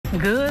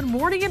Good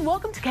morning and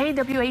welcome to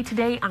KNWA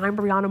Today. I'm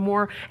Brianna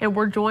Moore and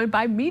we're joined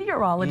by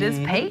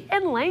meteorologist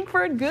Peyton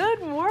Langford. Good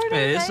morning,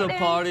 Hey, it's Peyton. a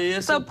party.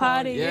 It's a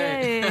party.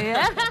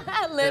 Yeah.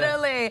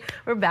 Literally.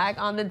 We're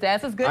back on the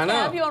desk. It's good to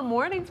have you on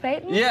mornings,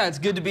 Peyton. Yeah, it's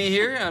good to be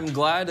here. I'm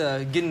glad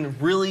getting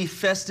really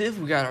festive.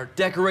 We got our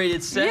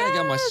decorated set. Yes. I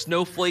got my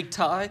snowflake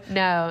tie.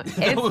 No.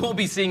 We won't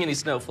be seeing any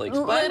snowflakes,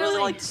 but I really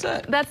like the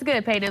set. That's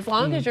good, Peyton. As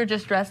long as you're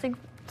just dressing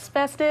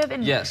festive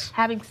and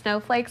having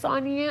snowflakes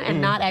on you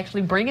and not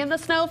actually bringing the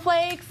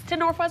snowflakes to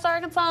Northwest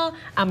Arkansas,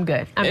 I'm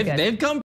good. I'm good. They've come